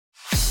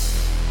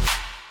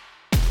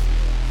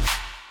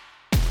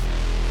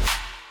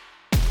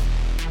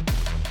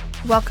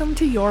Welcome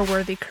to Your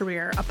Worthy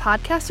Career, a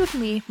podcast with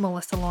me,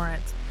 Melissa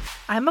Lawrence.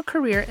 I'm a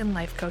career and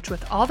life coach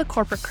with all the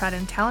corporate cred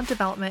in talent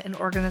development and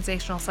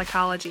organizational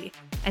psychology,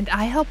 and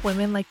I help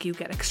women like you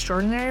get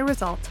extraordinary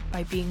results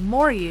by being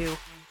more you,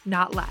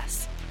 not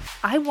less.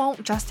 I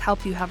won't just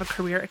help you have a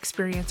career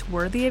experience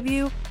worthy of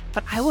you,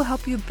 but I will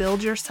help you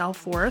build your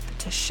self-worth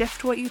to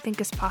shift what you think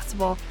is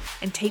possible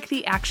and take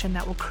the action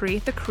that will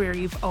create the career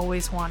you've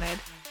always wanted.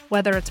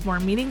 Whether it's more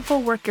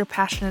meaningful work you're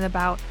passionate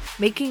about,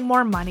 making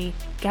more money,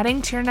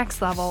 getting to your next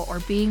level,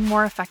 or being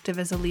more effective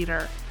as a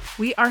leader,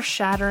 we are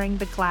shattering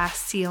the glass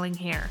ceiling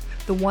here,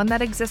 the one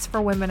that exists for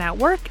women at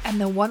work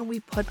and the one we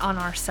put on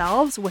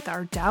ourselves with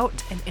our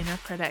doubt and inner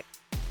critic.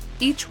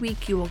 Each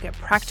week, you will get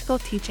practical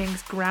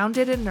teachings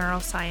grounded in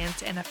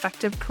neuroscience and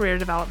effective career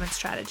development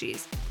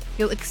strategies.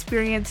 You'll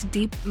experience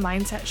deep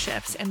mindset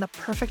shifts and the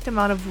perfect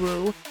amount of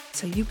woo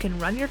so you can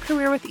run your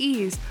career with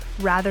ease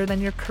rather than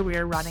your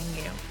career running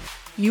you.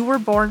 You were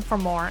born for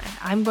more, and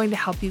I'm going to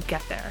help you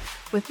get there,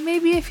 with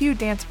maybe a few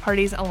dance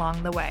parties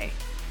along the way.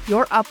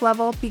 Your up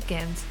level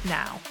begins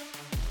now.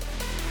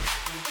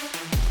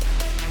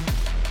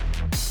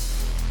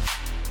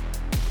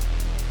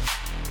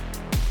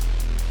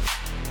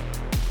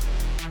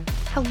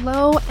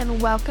 Hello and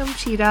welcome,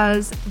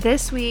 Cheetahs.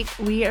 This week,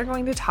 we are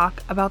going to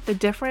talk about the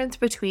difference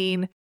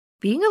between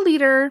being a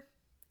leader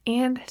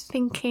and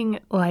thinking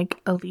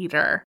like a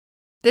leader.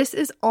 This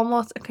is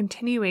almost a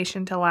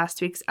continuation to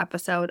last week's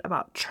episode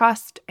about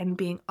trust and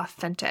being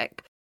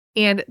authentic.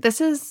 And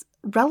this is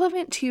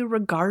relevant to you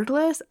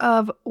regardless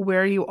of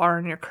where you are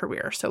in your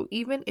career. So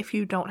even if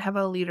you don't have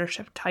a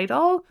leadership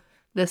title,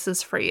 this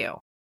is for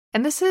you.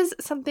 And this is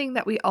something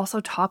that we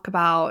also talk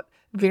about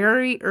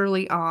very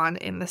early on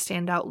in the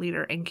Standout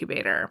Leader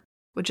Incubator,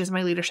 which is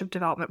my leadership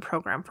development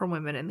program for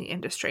women in the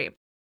industry.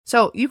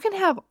 So you can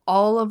have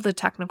all of the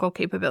technical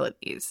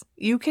capabilities.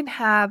 You can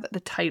have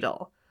the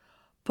title.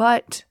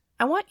 But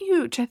I want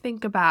you to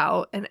think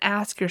about and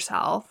ask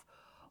yourself,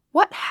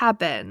 what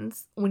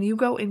happens when you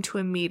go into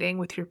a meeting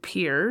with your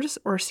peers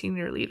or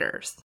senior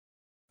leaders?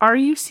 Are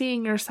you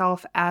seeing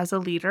yourself as a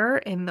leader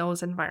in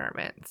those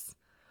environments?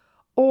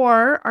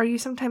 Or are you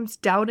sometimes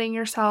doubting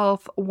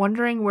yourself,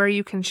 wondering where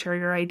you can share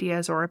your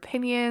ideas or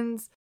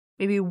opinions,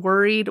 maybe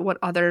worried what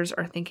others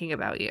are thinking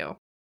about you?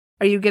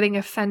 Are you getting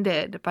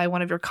offended by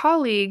one of your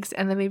colleagues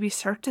and then maybe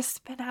start to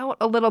spin out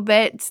a little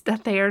bit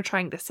that they are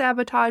trying to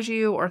sabotage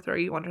you or throw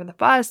you under the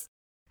bus,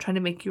 trying to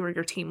make you or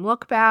your team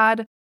look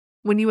bad?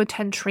 When you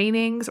attend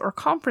trainings or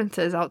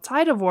conferences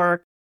outside of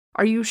work,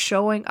 are you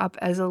showing up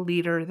as a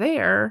leader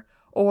there,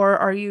 or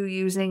are you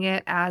using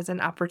it as an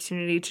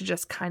opportunity to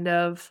just kind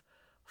of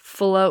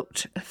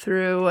float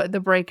through the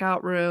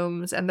breakout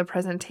rooms and the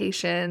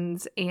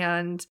presentations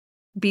and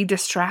be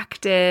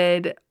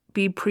distracted,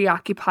 be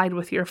preoccupied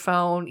with your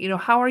phone?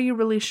 How are you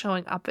really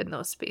showing up in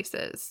those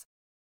spaces?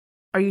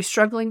 Are you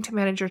struggling to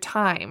manage your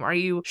time? Are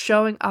you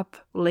showing up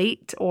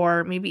late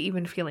or maybe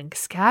even feeling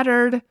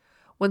scattered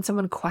when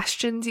someone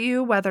questions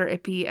you, whether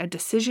it be a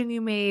decision you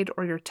made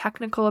or your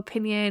technical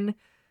opinion?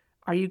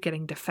 Are you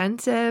getting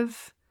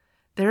defensive?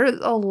 There is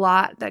a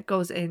lot that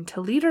goes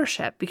into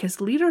leadership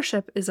because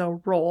leadership is a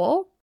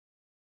role.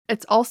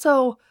 It's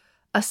also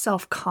a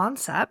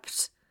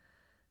self-concept.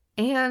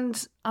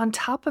 And on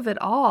top of it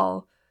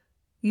all,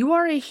 you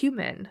are a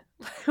human,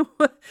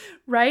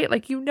 right?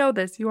 Like,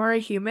 this, you are a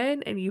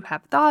human and you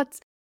have thoughts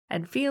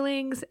and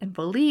feelings and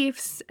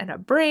beliefs and a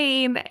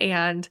brain.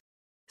 And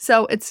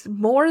so it's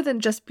more than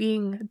just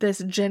being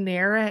this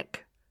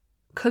generic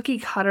cookie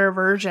cutter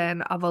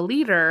version of a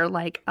leader,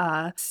 like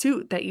a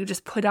suit that you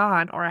just put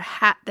on or a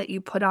hat that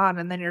you put on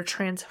and then you're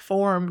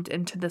transformed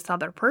into this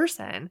other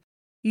person.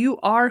 You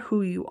are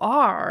who you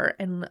are,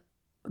 and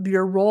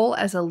your role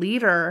as a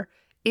leader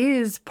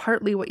is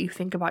partly what you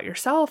think about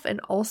yourself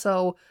and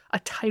also a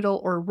title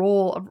or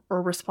role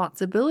or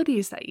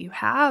responsibilities that you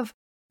have,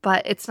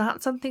 but it's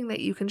not something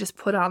that you can just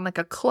put on like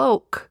a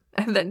cloak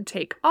and then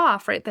take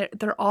off, right?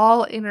 They're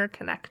all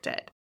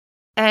interconnected.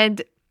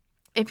 And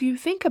if you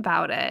think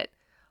about it,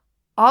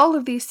 all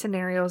of these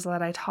scenarios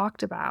that I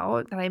talked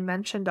about, that I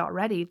mentioned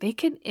already, they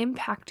can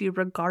impact you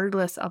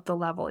regardless of the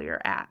level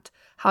you're at.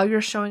 How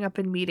you're showing up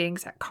in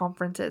meetings, at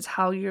conferences,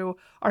 how you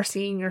are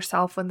seeing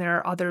yourself when there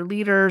are other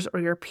leaders or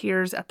your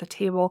peers at the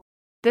table.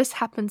 This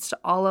happens to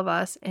all of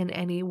us in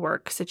any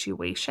work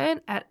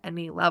situation at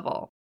any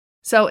level.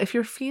 So if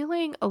you're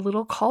feeling a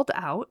little called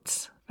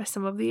out by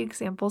some of the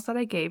examples that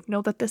I gave,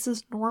 know that this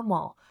is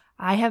normal.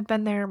 I have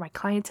been there. My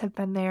clients have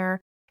been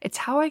there. It's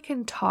how I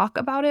can talk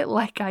about it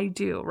like I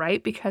do,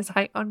 right? Because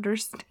I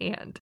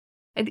understand.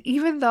 And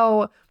even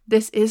though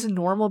this is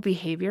normal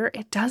behavior,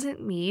 it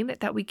doesn't mean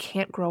that we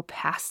can't grow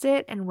past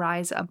it and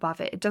rise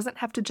above it. It doesn't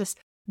have to just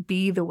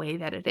be the way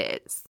that it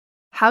is.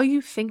 How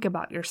you think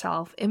about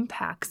yourself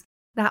impacts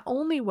not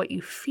only what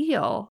you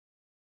feel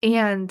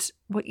and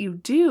what you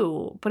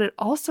do, but it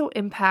also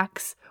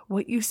impacts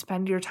what you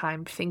spend your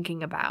time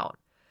thinking about.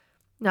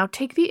 Now,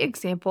 take the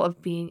example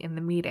of being in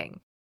the meeting.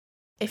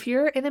 If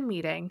you're in a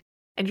meeting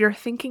and you're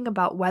thinking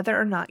about whether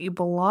or not you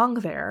belong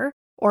there,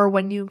 or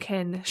when you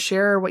can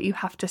share what you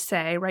have to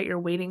say, right? You're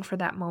waiting for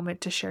that moment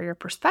to share your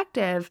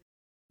perspective.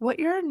 What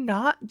you're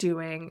not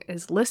doing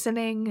is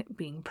listening,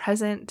 being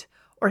present,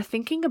 or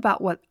thinking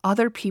about what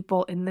other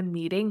people in the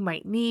meeting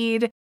might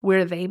need,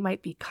 where they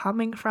might be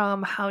coming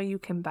from, how you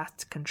can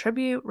best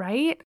contribute,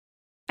 right?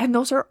 And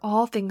those are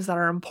all things that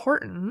are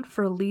important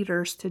for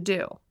leaders to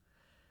do.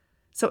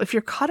 So if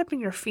you're caught up in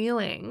your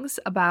feelings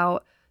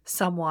about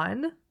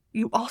someone,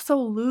 you also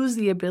lose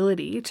the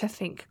ability to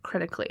think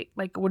critically.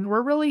 Like when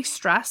we're really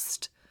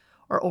stressed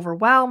or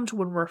overwhelmed,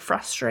 when we're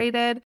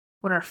frustrated,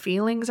 when our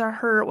feelings are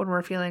hurt, when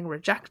we're feeling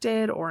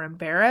rejected or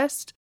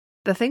embarrassed,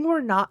 the thing we're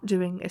not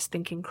doing is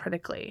thinking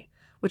critically,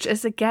 which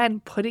is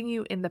again putting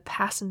you in the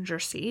passenger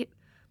seat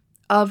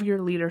of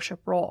your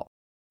leadership role.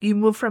 You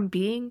move from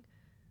being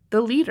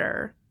the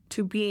leader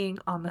to being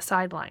on the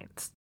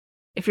sidelines.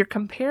 If you're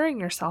comparing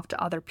yourself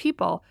to other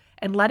people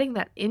and letting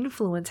that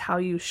influence how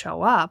you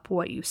show up,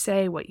 what you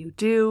say, what you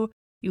do,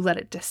 you let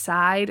it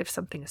decide if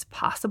something is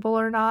possible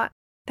or not,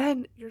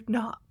 then you're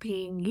not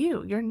being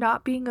you. You're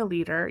not being a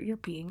leader. You're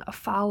being a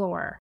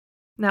follower.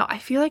 Now, I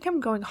feel like I'm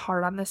going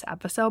hard on this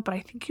episode, but I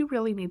think you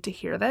really need to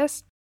hear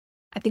this.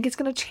 I think it's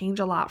going to change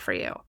a lot for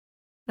you.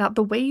 Now,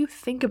 the way you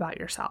think about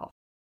yourself,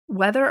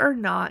 whether or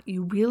not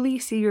you really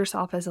see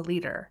yourself as a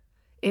leader,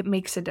 it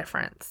makes a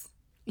difference.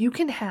 You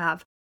can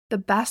have the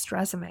best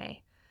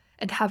resume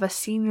and have a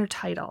senior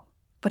title,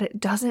 but it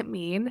doesn't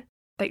mean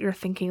that you're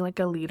thinking like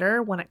a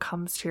leader when it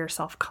comes to your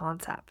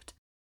self-concept.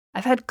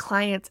 I've had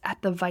clients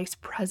at the vice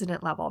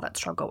president level that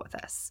struggle with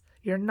this.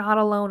 You're not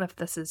alone if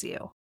this is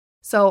you.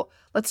 So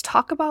let's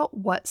talk about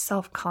what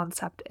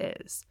self-concept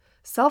is.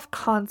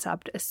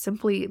 Self-concept is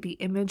simply the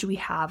image we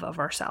have of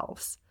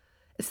ourselves.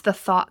 It's the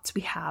thoughts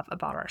we have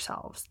about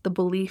ourselves, the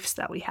beliefs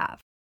that we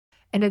have.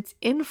 And it's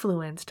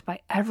influenced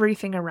by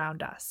everything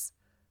around us,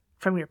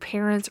 from your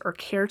parents or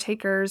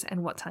caretakers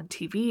and what's on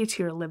TV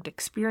to your lived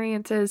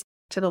experiences,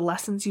 to the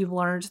lessons you've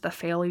learned, the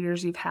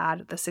failures you've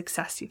had, the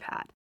success you've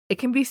had. It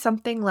can be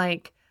something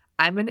like,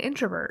 I'm an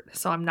introvert,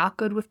 so I'm not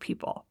good with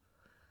people,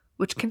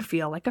 which can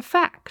feel like a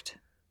fact.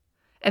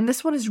 And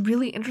this one is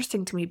really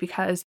interesting to me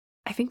because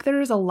I think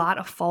there is a lot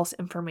of false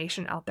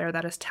information out there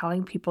that is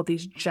telling people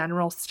these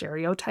general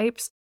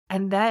stereotypes.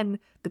 And then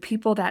the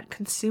people that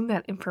consume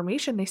that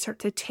information, they start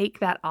to take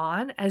that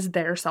on as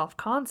their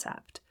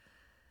self-concept.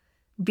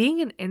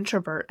 Being an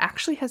introvert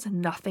actually has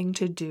nothing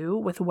to do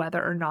with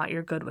whether or not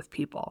you're good with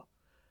people,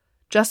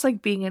 just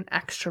like being an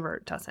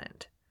extrovert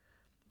doesn't.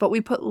 But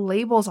we put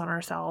labels on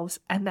ourselves,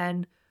 and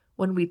then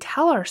when we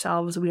tell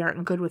ourselves we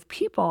aren't good with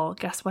people,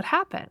 guess what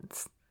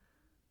happens?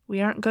 We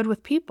aren't good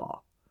with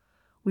people.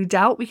 We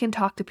doubt we can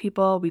talk to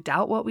people, we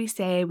doubt what we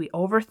say, we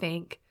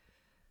overthink,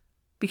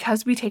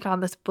 because we take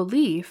on this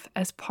belief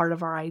as part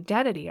of our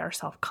identity, our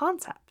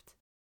self-concept.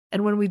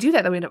 And when we do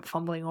that, then we end up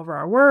fumbling over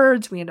our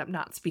words, we end up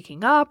not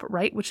speaking up,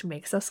 right? Which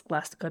makes us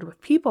less good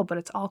with people, but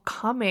it's all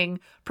coming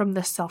from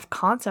this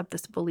self-concept,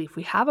 this belief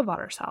we have about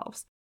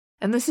ourselves.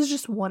 And this is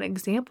just one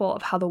example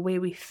of how the way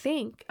we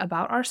think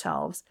about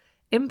ourselves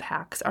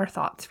impacts our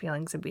thoughts,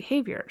 feelings, and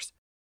behaviors.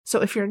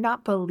 So if you're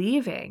not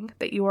believing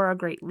that you are a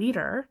great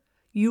leader,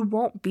 you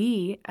won't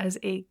be as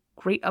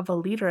great of a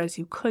leader as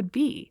you could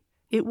be.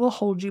 It will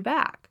hold you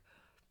back.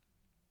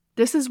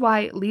 This is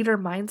why leader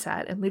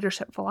mindset and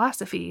leadership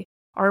philosophy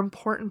are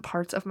important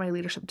parts of my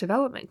leadership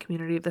development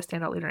community of the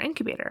Standout Leader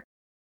Incubator.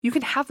 You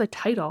can have the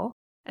title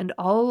and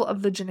all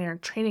of the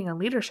generic training on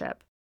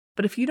leadership,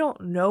 but if you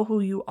don't know who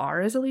you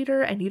are as a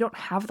leader and you don't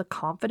have the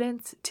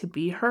confidence to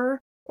be her,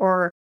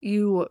 or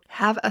you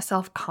have a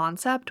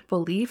self-concept,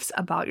 beliefs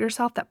about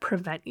yourself that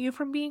prevent you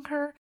from being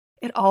her,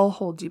 it all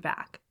holds you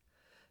back.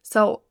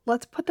 So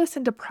let's put this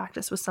into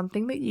practice with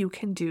something that you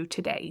can do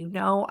today. You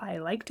know, I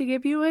like to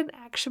give you an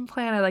action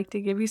plan. I like to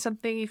give you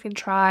something you can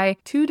try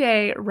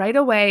today, right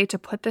away, to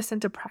put this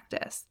into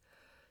practice.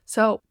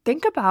 So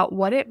think about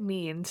what it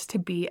means to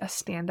be a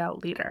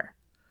standout leader.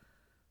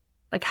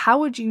 Like, how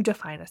would you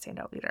define a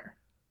standout leader?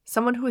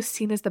 Someone who is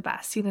seen as the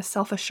best, seen as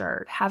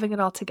self-assured, having it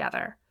all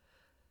together.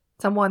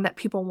 Someone that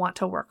people want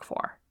to work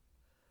for.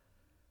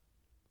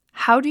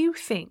 How do you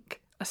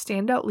think a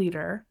standout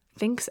leader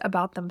thinks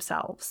about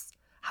themselves?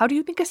 How do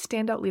you think a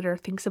standout leader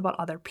thinks about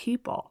other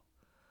people?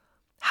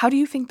 How do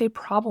you think they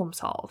problem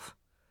solve?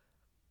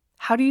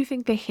 How do you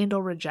think they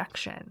handle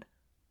rejection?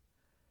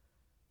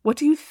 What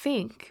do you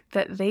think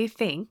that they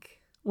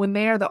think when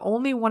they are the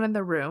only one in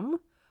the room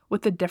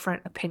with a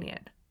different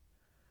opinion?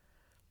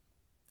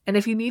 And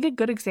if you need a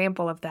good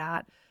example of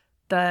that,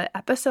 the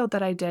episode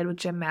that I did with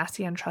Jim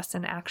Massey on Trust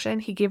in Action,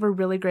 he gave a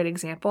really great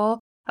example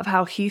of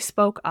how he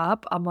spoke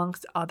up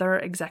amongst other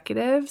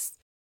executives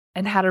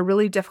and had a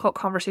really difficult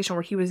conversation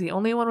where he was the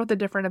only one with a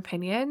different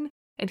opinion,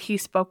 and he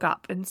spoke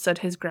up and stood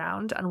his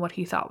ground on what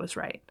he thought was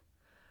right.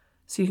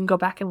 So you can go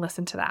back and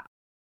listen to that.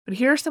 But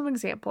here are some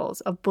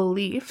examples of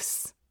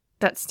beliefs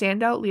that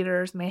standout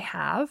leaders may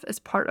have as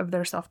part of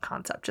their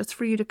self-concept, just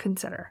for you to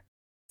consider.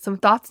 Some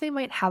thoughts they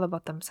might have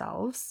about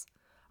themselves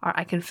are,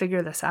 I can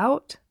figure this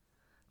out.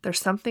 There's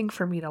something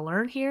for me to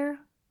learn here.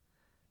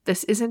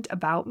 This isn't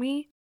about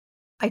me.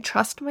 I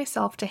trust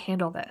myself to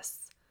handle this.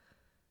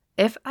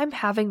 If I'm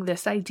having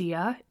this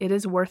idea, it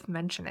is worth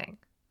mentioning.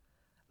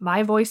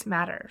 My voice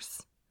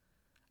matters.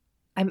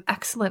 I'm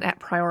excellent at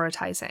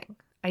prioritizing.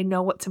 I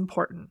know what's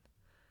important.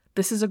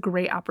 This is a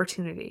great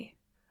opportunity.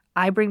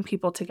 I bring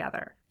people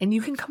together. And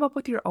you can come up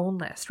with your own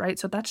list, right?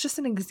 So that's just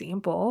an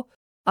example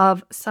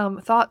of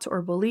some thoughts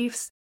or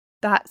beliefs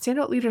that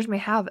standout leaders may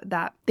have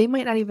that they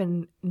might not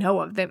even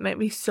know of, that might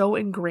be so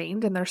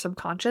ingrained in their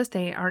subconscious,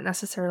 they aren't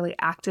necessarily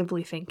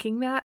actively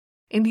thinking that.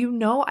 And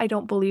I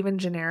don't believe in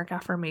generic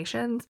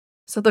affirmations.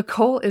 So the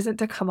goal isn't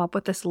to come up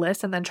with this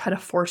list and then try to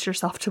force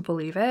yourself to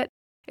believe it.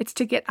 It's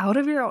to get out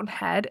of your own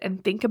head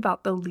and think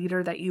about the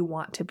leader that you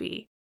want to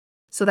be.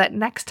 So that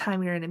next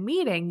time you're in a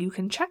meeting, you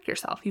can check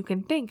yourself. You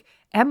can think,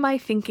 am I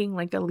thinking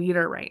like a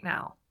leader right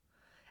now?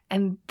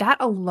 And that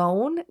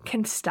alone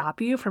can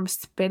stop you from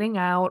spinning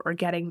out or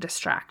getting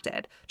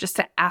distracted. Just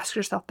to ask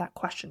yourself that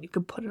question. You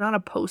could put it on a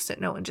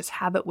Post-it note and just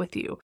have it with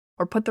you,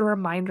 or put the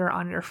reminder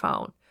on your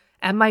phone.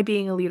 Am I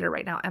being a leader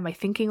right now? Am I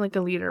thinking like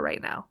a leader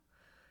right now?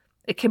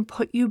 It can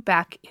put you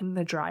back in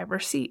the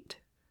driver's seat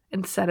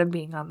instead of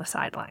being on the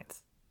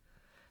sidelines.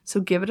 So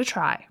give it a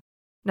try.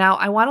 Now,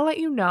 I want to let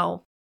you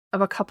know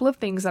of a couple of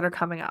things that are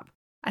coming up.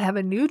 I have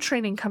a new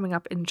training coming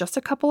up in just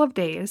a couple of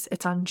days.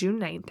 It's on June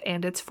 9th,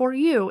 and it's for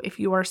you if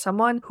you are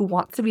someone who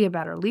wants to be a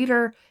better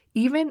leader.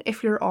 Even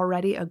if you're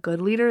already a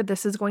good leader,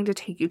 this is going to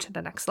take you to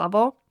the next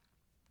level.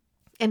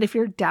 And if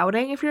you're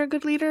doubting if you're a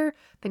good leader,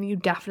 then you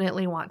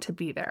definitely want to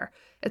be there.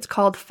 It's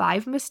called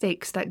 5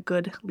 Mistakes That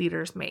Good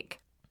Leaders Make.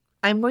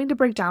 I'm going to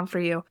break down for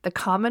you the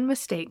common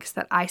mistakes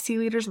that I see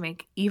leaders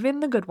make, even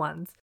the good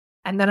ones,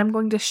 and then I'm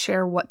going to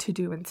share what to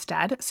do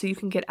instead so you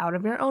can get out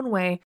of your own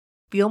way,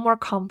 feel more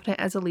confident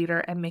as a leader,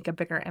 and make a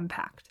bigger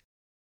impact.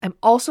 I'm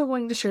also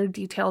going to share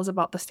details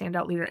about the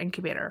Standout Leader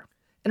Incubator.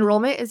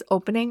 Enrollment is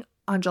opening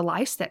on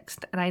July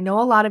 6th, and I know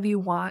a lot of you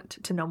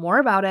want to know more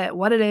about it,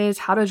 what it is,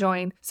 how to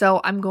join,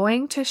 so I'm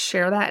going to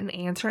share that and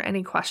answer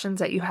any questions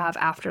that you have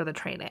after the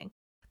training.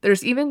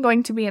 There's even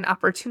going to be an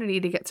opportunity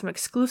to get some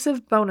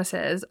exclusive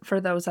bonuses for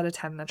those that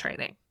attend the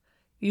training.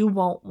 You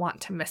won't want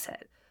to miss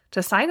it.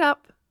 To sign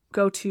up,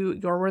 go to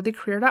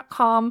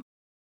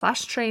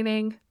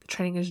yourworthycareer.com/training. The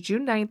training is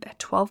June 9th at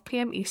 12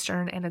 p.m.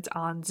 Eastern, and it's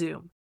on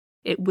Zoom.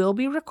 It will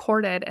be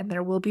recorded, and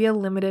there will be a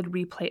limited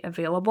replay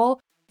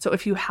available. So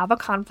if you have a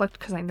conflict,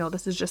 because I know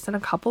this is just in a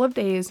couple of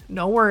days,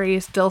 no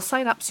worries, still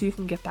sign up so you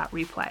can get that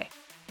replay.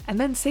 And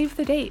then save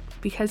the date,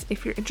 because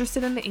if you're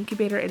interested in the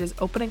incubator, it is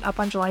opening up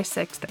on July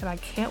 6th, and I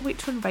can't wait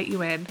to invite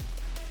you in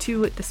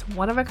to this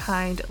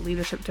one-of-a-kind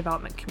leadership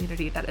development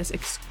community that is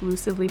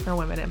exclusively for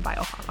women in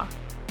biopharma.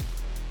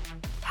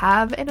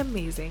 Have an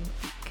amazing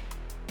week.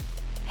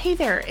 Hey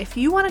there, if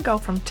you want to go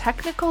from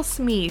technical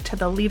SME to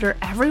the leader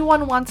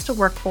everyone wants to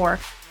work for,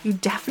 you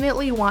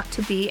definitely want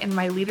to be in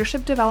my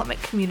leadership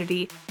development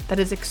community that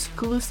is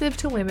exclusive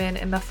to women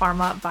in the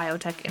pharma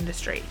biotech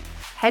industry.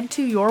 Head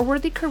to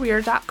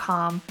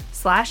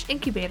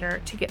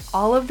yourworthycareer.com/incubator to get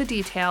all of the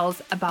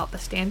details about the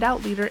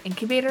Standout Leader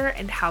Incubator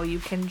and how you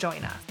can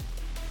join us.